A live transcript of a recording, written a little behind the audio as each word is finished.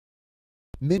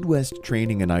Midwest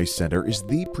Training and Ice Center is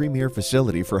the premier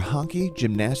facility for hockey,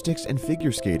 gymnastics, and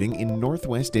figure skating in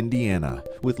Northwest Indiana,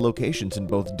 with locations in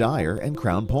both Dyer and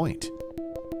Crown Point.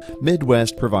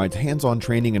 Midwest provides hands-on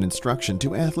training and instruction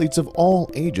to athletes of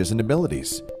all ages and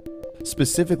abilities,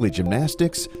 specifically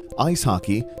gymnastics, ice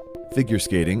hockey, figure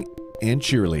skating, and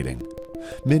cheerleading.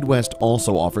 Midwest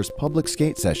also offers public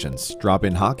skate sessions,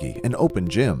 drop-in hockey, and open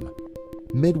gym.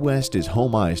 Midwest is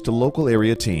home ice to local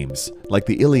area teams like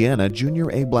the Illiana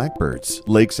Junior A Blackbirds,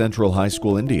 Lake Central High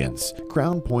School Indians,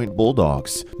 Crown Point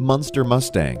Bulldogs, Munster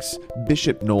Mustangs,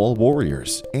 Bishop Noll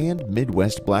Warriors, and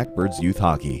Midwest Blackbirds Youth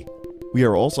Hockey. We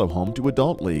are also home to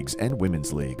adult leagues and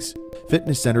women's leagues.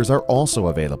 Fitness centers are also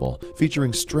available,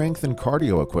 featuring strength and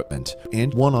cardio equipment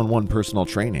and one-on-one personal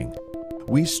training.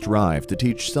 We strive to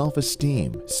teach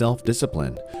self-esteem,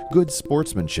 self-discipline, good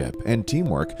sportsmanship, and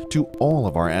teamwork to all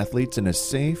of our athletes in a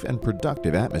safe and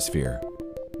productive atmosphere.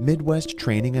 Midwest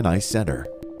Training and Ice Center,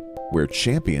 where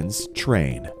champions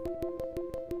train.